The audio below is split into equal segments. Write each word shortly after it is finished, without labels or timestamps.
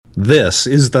This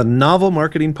is the Novel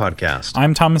Marketing Podcast.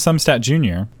 I'm Thomas Umstattd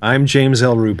Jr. I'm James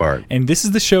L. Rubart. And this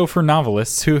is the show for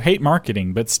novelists who hate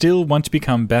marketing but still want to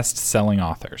become best-selling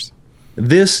authors.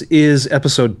 This is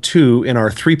episode 2 in our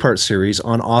 3-part series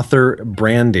on author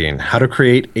branding, how to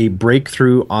create a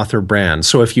breakthrough author brand.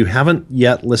 So if you haven't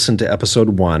yet listened to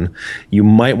episode 1, you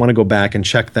might want to go back and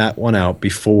check that one out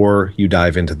before you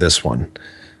dive into this one.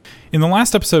 In the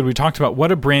last episode, we talked about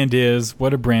what a brand is,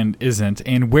 what a brand isn't,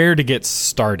 and where to get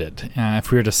started.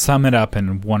 If we were to sum it up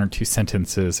in 1 or 2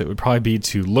 sentences, it would probably be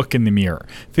to look in the mirror,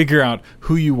 figure out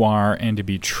who you are, and to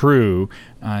be true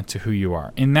to who you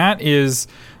are. And that is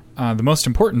the most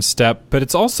important step, but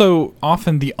it's also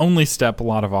often the only step a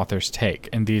lot of authors take.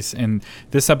 In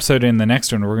this episode and the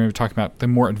next one, we're going to be talking about the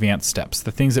more advanced steps,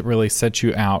 the things that really set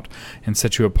you out and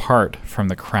set you apart from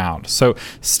the crowd. So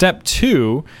step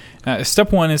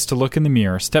 1 is to look in the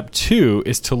mirror. Step 2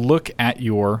 is to look at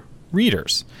your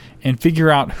readers and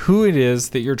figure out who it is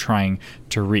that you're trying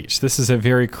to reach. This is a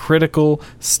very critical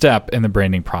step in the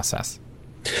branding process.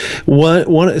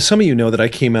 Some of you know that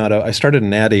I started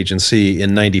an ad agency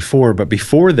in '94, but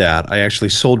before that, I actually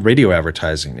sold radio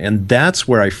advertising. And that's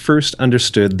where I first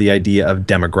understood the idea of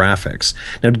demographics.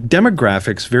 Now,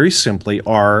 demographics, very simply,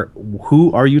 are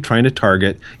who are you trying to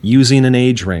target using an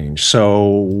age range. So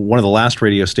one of the last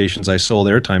radio stations I sold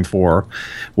airtime for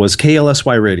was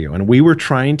KLSY Radio. And we were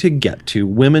trying to get to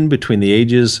women between the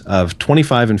ages of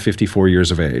 25 and 54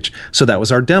 years of age. So that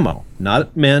was our demo.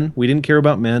 Not men. We didn't care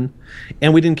about men.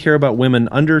 And we didn't care about women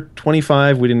under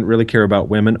 25. We didn't really care about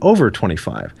women over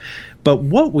 25. But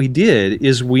what we did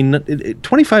is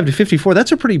 25 to 54,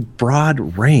 that's a pretty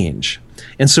broad range.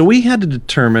 And so we had to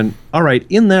determine, all right,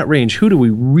 in that range, who do we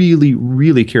really,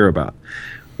 really care about?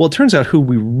 Well, it turns out who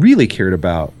we really cared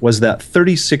about was that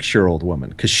 36-year-old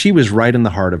woman, because she was right in the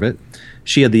heart of it.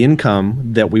 She had the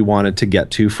income that we wanted to get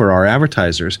to for our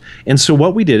advertisers. And so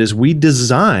what we did is we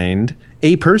designed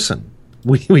a person.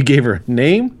 We gave her a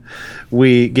name.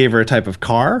 We gave her a type of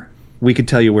car. We could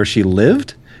tell you where she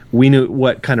lived. We knew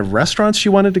what kind of restaurants she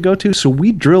wanted to go to. So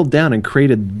we drilled down and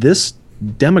created this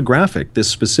demographic, this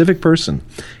specific person.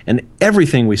 And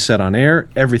everything we said on air,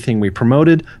 everything we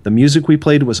promoted, the music we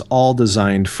played was all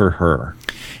designed for her.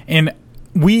 And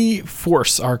we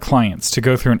force our clients to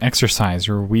go through an exercise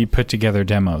where we put together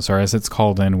demos, or as it's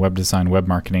called in web design, web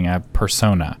marketing, a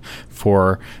persona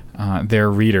for their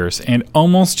readers. And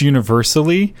almost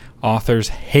universally, authors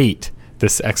hate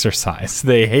this exercise.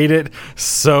 They hate it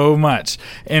so much.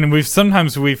 And we've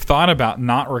thought about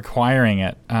not requiring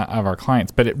it of our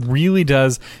clients, but it really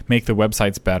does make the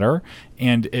websites better,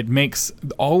 and it makes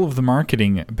all of the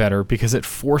marketing better because it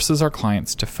forces our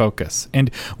clients to focus.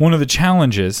 And one of the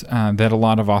challenges that a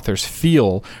lot of authors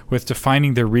feel with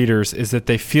defining their readers is that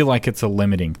they feel like it's a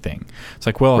limiting thing. It's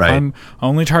like, well, right. If I'm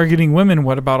only targeting women,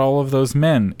 what about all of those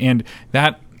men? And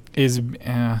that is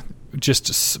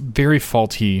just very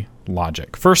faulty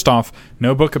logic. First off,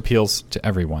 no book appeals to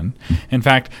everyone. In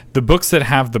fact, the books that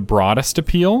have the broadest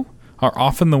appeal are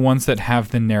often the ones that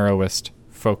have the narrowest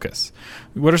focus.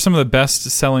 What are some of the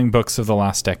best-selling books of the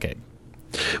last decade?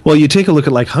 Well, you take a look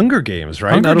at like Hunger Games,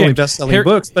 right? Not only best-selling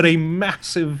books, but a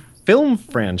massive film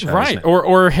franchise. Right,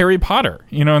 or Harry Potter.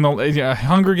 You know, in the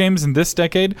Hunger Games in this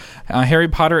decade, Harry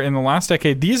Potter in the last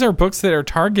decade, these are books that are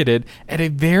targeted at a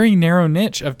very narrow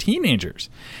niche of teenagers.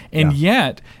 And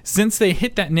yet, since they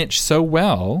hit that niche so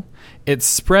well, it's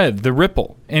spread, the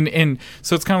ripple. And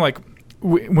so it's kind of like,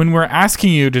 when we're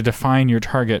asking you to define your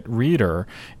target reader,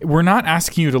 we're not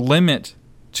asking you to limit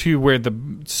to where the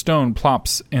stone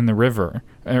plops in the river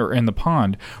or in the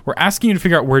pond. We're asking you to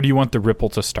figure out where do you want the ripple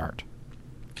to start.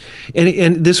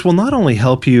 And this will not only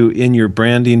help you in your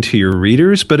branding to your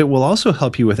readers, but it will also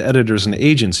help you with editors and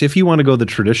agents. If you want to go the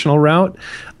traditional route,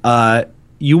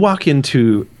 you walk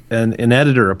into an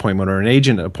editor appointment or an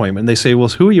agent appointment, and they say, well,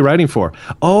 who are you writing for?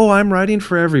 Oh, I'm writing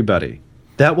for everybody.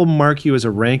 That will mark you as a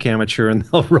rank amateur, and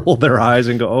they'll roll their eyes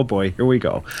and go, oh boy, here we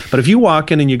go. But if you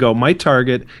walk in and you go, my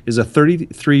target is a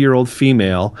 33-year-old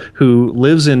female who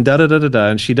lives in da-da-da-da-da,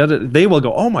 and she da-da, they will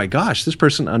go, oh my gosh, this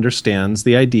person understands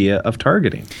the idea of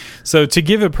targeting. So to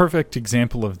give a perfect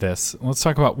example of this, let's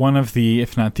talk about one of the,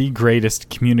 if not the greatest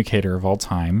communicator of all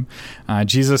time,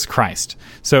 Jesus Christ.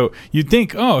 So you'd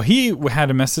think, oh, he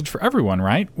had a message for everyone,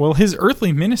 right? Well, his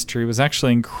earthly ministry was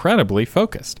actually incredibly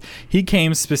focused. He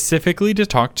came specifically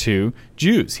to talk to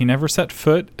Jews. He never set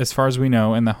foot, as far as we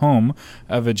know, in the home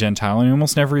of a Gentile, and he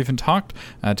almost never even talked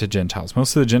to Gentiles.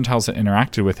 Most of the Gentiles that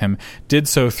interacted with him did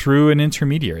so through an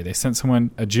intermediary. They sent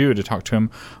someone, a Jew, to talk to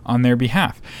him on their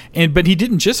behalf. But he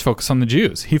didn't just focus on the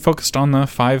Jews. He focused on the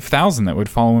 5,000 that would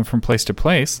follow him from place to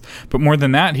place. But more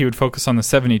than that, he would focus on the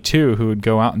 72 who would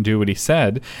go out and do what he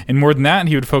said. And more than that,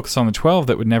 he would focus on the 12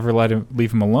 that would never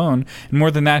leave him alone. And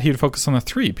more than that, he would focus on the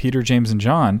 3, Peter, James, and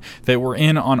John, that were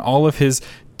in on all of his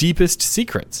deepest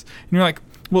secrets. And you're like,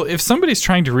 well, if somebody's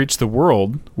trying to reach the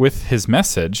world with his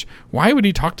message, why would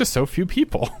he talk to so few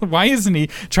people? Why isn't he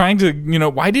trying to,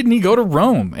 why didn't he go to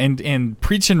Rome and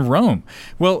preach in Rome?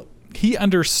 Well, he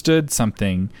understood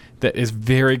something that is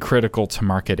very critical to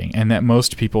marketing and that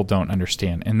most people don't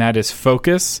understand, and that is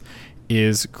focus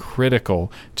is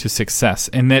critical to success,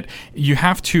 and that you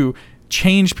have to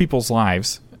change people's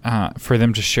lives for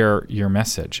them to share your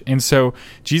message. And so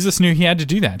Jesus knew he had to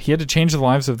do that. He had to change the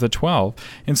lives of the 12.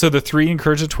 And so the 3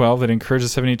 encouraged the 12, that encouraged the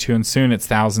 72, and soon it's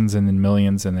thousands and then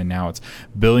millions, and then now it's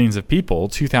billions of people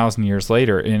 2,000 years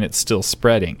later, and it's still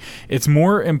spreading. It's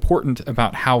more important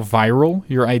about how viral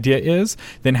your idea is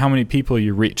than how many people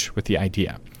you reach with the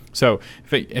idea. So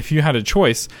if you had a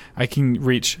choice, I can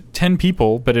reach 10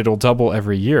 people, but it'll double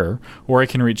every year, or I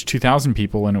can reach 2,000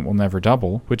 people and it will never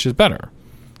double, which is better.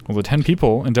 Well, the 10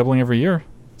 people and doubling every year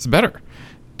is better.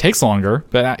 Takes longer,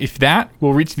 but if that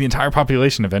will reach the entire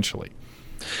population eventually.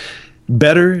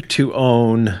 Better to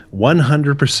own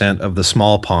 100% of the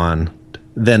small pond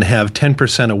than have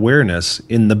 10% awareness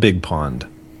in the big pond.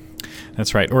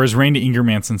 That's right. Or as Randy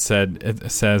Ingermanson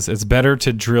says, it's better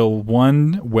to drill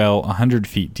one well 100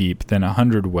 feet deep than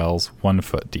 100 wells 1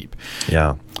 foot deep.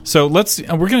 Yeah. So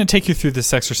we're going to take you through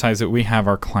this exercise that we have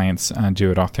our clients do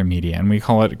at Author Media, and we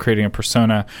call it creating a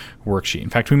persona worksheet. In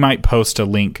fact, we might post a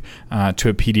link to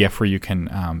a PDF where you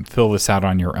can fill this out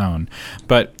on your own.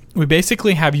 But we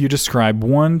basically have you describe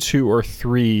 1, 2, or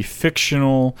 3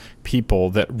 fictional people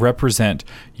that represent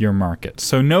your market.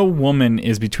 So no woman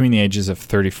is between the ages of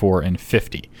 34 and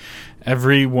 50.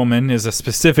 Every woman is a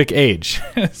specific age,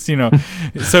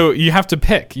 so you have to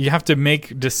pick. You have to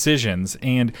make decisions.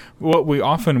 And what we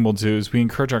often will do is we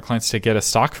encourage our clients to get a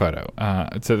stock photo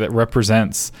that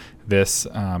represents this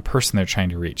person they're trying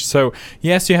to reach. So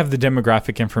yes, you have the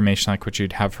demographic information like what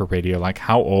you'd have for radio, like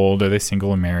how old, are they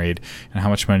single or married, and how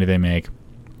much money they make.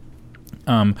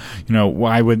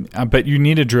 But you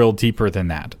need to drill deeper than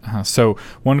that. So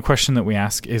one question that we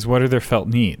ask is, what are their felt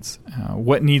needs?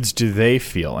 What needs do they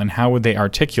feel, and how would they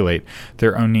articulate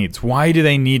their own needs? Why do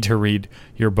they need to read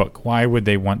your book? Why would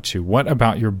they want to? What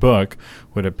about your book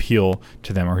would appeal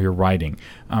to them, or your writing?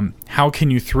 How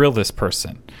can you thrill this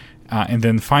person? And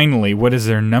then finally, what is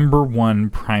their number one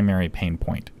primary pain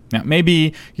point? Now,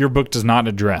 maybe your book does not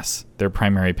address their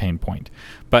primary pain point,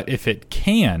 but if it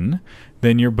can,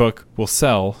 then your book will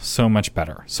sell so much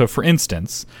better. So, for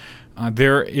instance,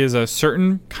 there is a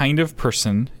certain kind of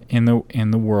person in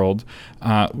the world.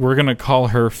 We're going to call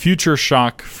her Future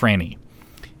Shock Franny,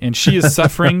 and she is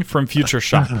suffering from future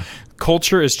shock.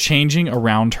 Culture is changing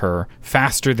around her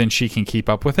faster than she can keep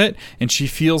up with it, and she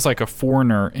feels like a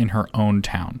foreigner in her own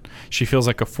town. She feels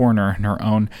like a foreigner in her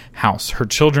own house. Her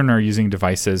children are using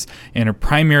devices and are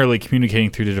primarily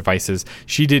communicating through the devices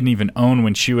she didn't even own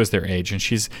when she was their age, and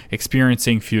she's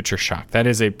experiencing future shock. That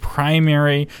is a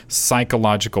primary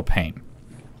psychological pain.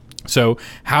 So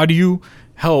how do you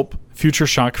help Future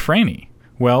Shock Franny?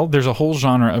 Well, there's a whole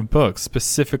genre of books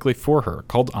specifically for her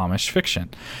called Amish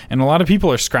fiction. And a lot of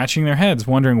people are scratching their heads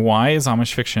wondering, why is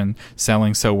Amish fiction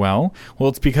selling so well? Well,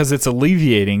 it's because it's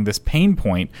alleviating this pain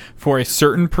point for a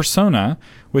certain persona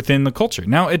within the culture.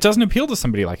 Now, it doesn't appeal to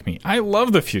somebody like me. I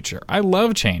love the future. I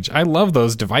love change. I love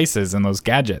those devices and those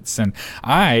gadgets. And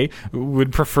I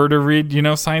would prefer to read,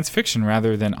 science fiction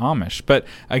rather than Amish. But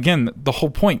again, the whole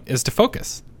point is to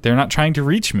focus. They're not trying to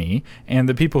reach me, and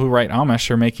the people who write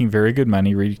Amish are making very good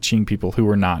money reaching people who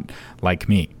are not like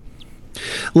me.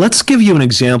 Let's give you an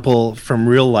example from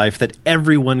real life that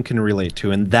everyone can relate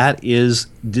to, and that is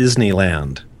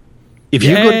Disneyland. If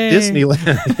you go to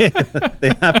Disneyland,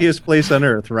 the happiest place on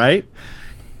earth, right?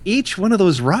 Each one of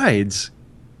those rides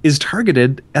is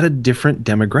targeted at a different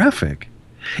demographic.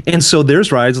 And so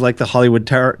there's rides like the Hollywood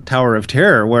Tower of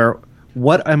Terror, where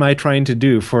what am I trying to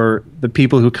do for the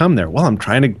people who come there? Well, I'm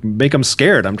trying to make them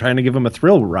scared. I'm trying to give them a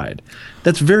thrill ride.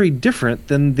 That's very different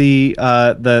than the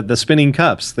spinning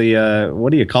cups. What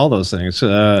do you call those things? You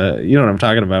know what I'm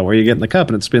talking about, where you get in the cup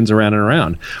and it spins around and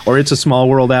around. Or It's a Small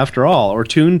World After All, or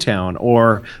Toontown,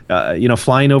 or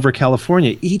Flying Over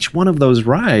California. Each one of those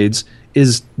rides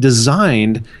is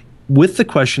designed with the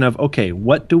question of, okay,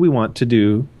 what do we want to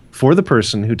do for the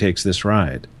person who takes this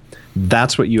ride?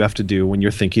 That's what you have to do when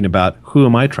you're thinking about who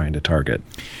am I trying to target.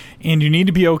 And you need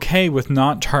to be okay with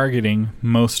not targeting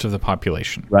most of the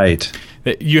population. Right.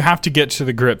 That you have to get to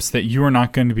the grips that you are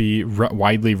not going to be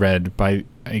widely read by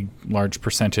a large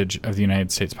percentage of the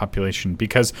United States population,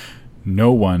 because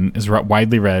no one is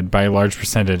widely read by a large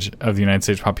percentage of the United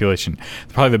States population.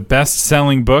 Probably the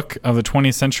best-selling book of the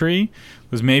 20th century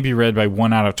was maybe read by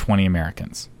 1 out of 20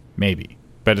 Americans. Maybe.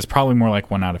 But it's probably more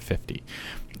like 1 out of 50.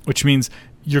 Which means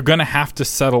you're going to have to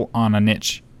settle on a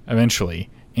niche eventually.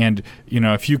 And,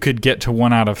 if you could get to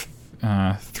 1 out of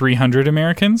 300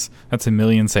 Americans, that's 1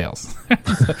 million sales,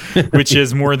 which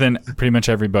is more than pretty much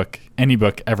any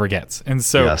book ever gets. And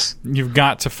so You've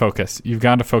got to focus.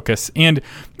 And,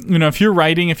 if you're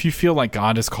writing, if you feel like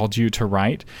God has called you to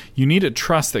write, you need to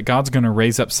trust that God's going to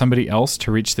raise up somebody else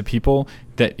to reach the people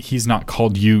that he's not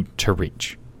called you to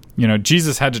reach.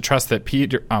 Jesus had to trust that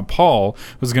Paul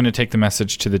was going to take the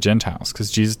message to the Gentiles, because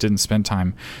Jesus didn't spend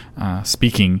time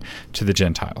speaking to the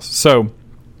Gentiles. So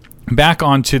back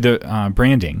onto the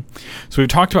branding. So we've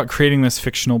talked about creating this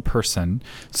fictional person.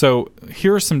 So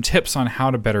here are some tips on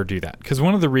how to better do that. Because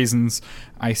one of the reasons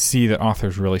I see that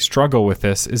authors really struggle with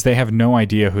this is they have no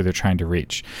idea who they're trying to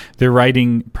reach. They're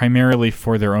writing primarily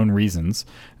for their own reasons,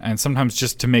 and sometimes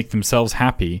just to make themselves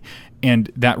happy.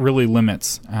 And that really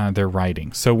limits their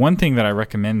writing. So one thing that I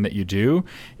recommend that you do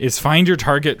is find your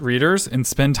target readers and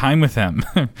spend time with them.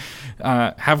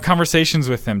 Have conversations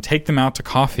with them. Take them out to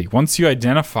coffee. Once you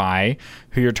identify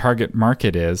who your target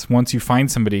market is, once you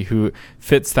find somebody who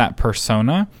fits that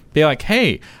persona, be like,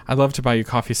 hey, I'd love to buy you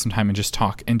coffee sometime and just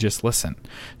talk and just listen.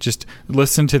 Just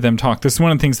listen to them talk. This is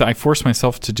one of the things that I force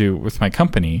myself to do with my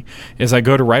company is I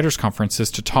go to writers'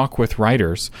 conferences to talk with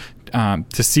writers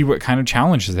to see what kind of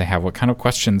challenges they have, what kind of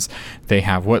questions they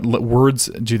have, what words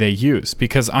do they use,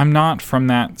 because I'm not from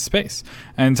that space.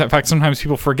 And in fact, sometimes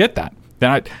people forget that.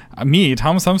 Thomas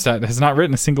Umstattd, has not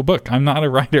written a single book. I'm not a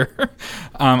writer.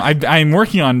 I'm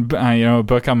working on a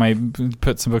book. I might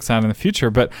put some books out in the future,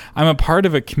 but I'm a part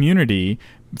of a community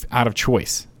out of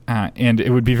choice. And it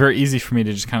would be very easy for me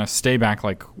to just kind of stay back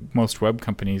like most web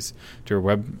companies do, or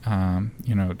web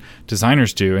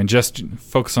designers do, and just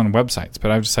focus on websites. But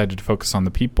I've decided to focus on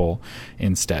the people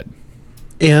instead.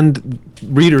 And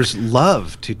readers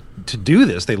love to do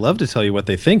this. They love to tell you what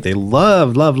they think. They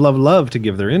love to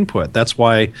give their input. That's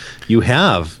why you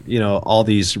have, all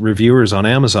these reviewers on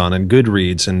Amazon and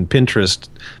Goodreads and Pinterest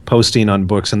posting on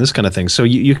books and this kind of thing. So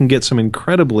you can get some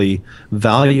incredibly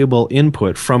valuable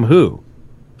input from who?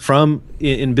 From,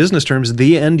 in business terms,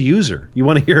 the end user. You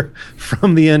want to hear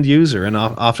from the end user, and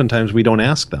oftentimes we don't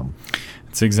ask them.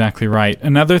 That's exactly right.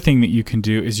 Another thing that you can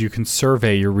do is you can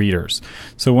survey your readers.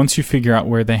 So once you figure out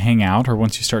where they hang out, or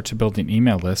once you start to build an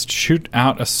email list, shoot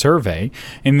out a survey.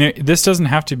 And this doesn't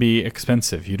have to be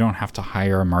expensive. You don't have to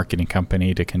hire a marketing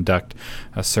company to conduct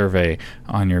a survey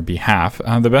on your behalf.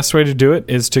 The best way to do it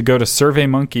is to go to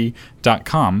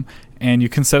surveymonkey.com, and you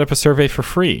can set up a survey for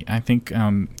free. I think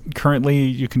currently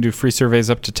you can do free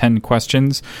surveys up to 10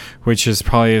 questions, which is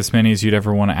probably as many as you'd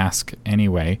ever want to ask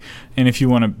anyway. And if you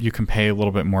want to, you can pay a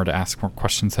little bit more to ask more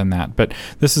questions than that. But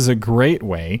this is a great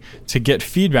way to get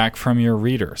feedback from your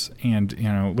readers. And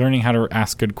learning how to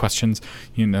ask good questions,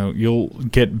 you'll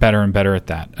get better and better at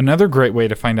that. Another great way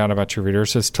to find out about your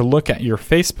readers is to look at your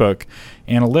Facebook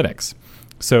analytics.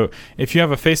 So if you have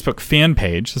a Facebook fan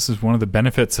page, this is one of the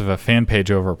benefits of a fan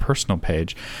page over a personal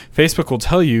page. Facebook will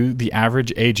tell you the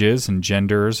average ages and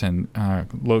genders and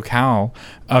locale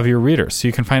of your readers. So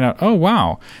you can find out, oh,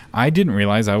 wow, I didn't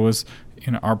realize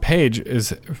our page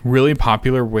is really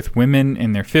popular with women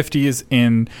in their 50s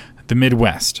in the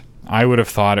Midwest. I would have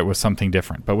thought it was something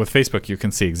different. But with Facebook, you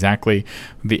can see exactly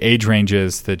the age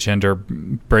ranges, the gender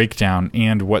breakdown,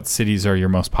 and what cities are your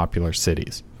most popular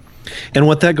cities. And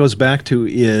what that goes back to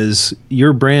is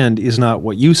your brand is not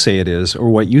what you say it is or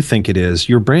what you think it is.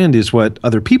 Your brand is what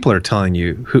other people are telling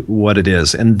you what it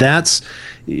is. And that's,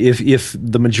 if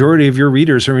the majority of your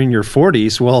readers are in your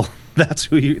 40s, well,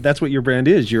 that's what your brand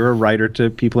is. You're a writer to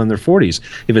people in their 40s.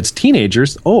 If it's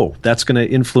teenagers, that's going to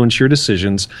influence your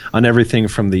decisions on everything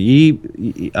from the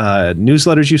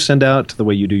newsletters you send out to the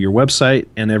way you do your website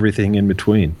and everything in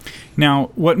between.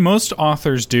 Now, what most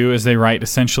authors do is they write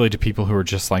essentially to people who are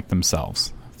just like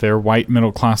themselves. They're white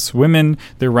middle-class women.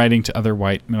 They're writing to other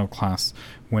white middle-class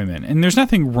women. And there's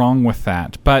nothing wrong with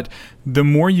that. But the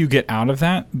more you get out of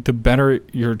that, the better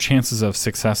your chances of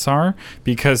success are,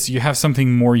 because you have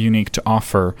something more unique to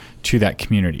offer to that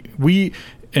community. We,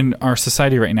 in our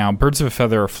society right now, birds of a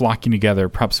feather are flocking together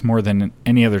perhaps more than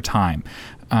any other time.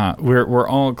 we're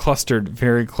all clustered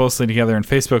very closely together, and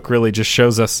Facebook really just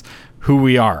shows us who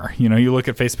we are. You know, you look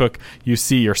at Facebook, you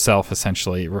see yourself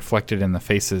essentially reflected in the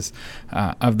faces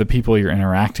of the people you're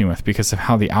interacting with because of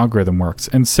how the algorithm works.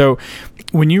 And so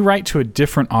when you write to a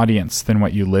different audience than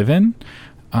what you live in,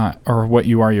 or what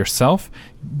you are yourself,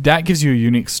 that gives you a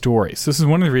unique story. So this is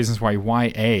one of the reasons why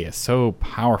YA is so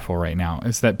powerful right now,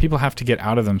 is that people have to get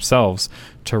out of themselves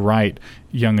to write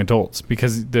young adults,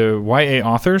 because the YA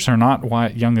authors are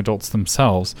not young adults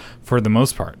themselves for the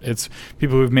most part. It's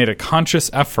people who've made a conscious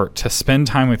effort to spend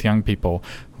time with young people,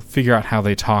 figure out how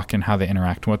they talk and how they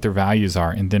interact and what their values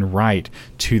are, and then write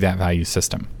to that value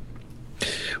system.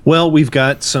 Well, we've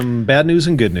got some bad news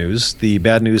and good news. The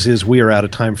bad news is we are out of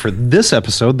time for this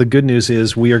episode. The good news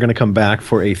is we are going to come back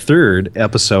for a third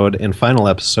episode and final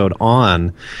episode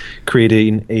on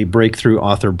creating a breakthrough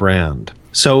author brand.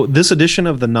 So this edition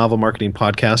of the Novel Marketing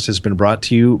Podcast has been brought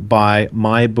to you by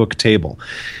MyBookTable.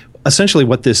 Essentially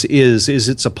what this is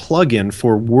it's a plugin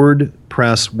for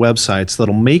WordPress websites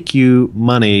that'll make you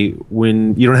money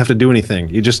when you don't have to do anything.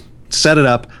 You just set it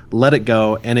up, let it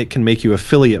go, and it can make you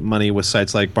affiliate money with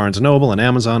sites like Barnes & Noble and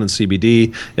Amazon and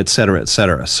CBD, et cetera, et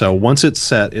cetera. So once it's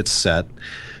set, it's set.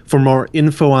 For more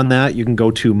info on that, you can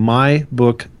go to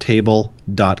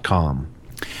mybooktable.com.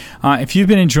 If you've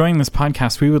been enjoying this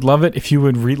podcast, we would love it if you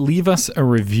would leave us a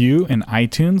review in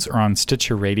iTunes or on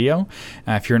Stitcher Radio.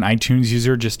 If you're an iTunes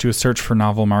user, just do a search for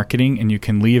Novel Marketing, and you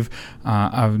can leave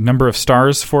a number of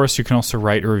stars for us. You can also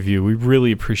write a review. We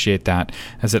really appreciate that,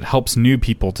 as it helps new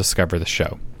people discover the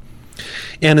show.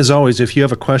 And as always, if you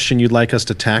have a question you'd like us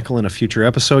to tackle in a future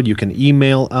episode, you can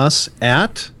email us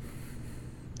at...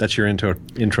 That's your intro,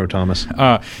 Thomas.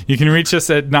 You can reach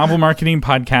us at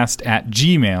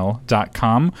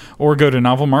novelmarketingpodcast@gmail.com, or go to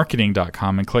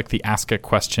novelmarketing.com and click the Ask a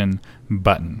Question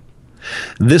button.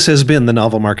 This has been the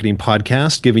Novel Marketing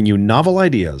Podcast, giving you novel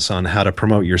ideas on how to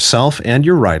promote yourself and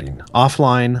your writing,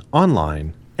 offline,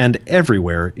 online, and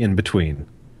everywhere in between.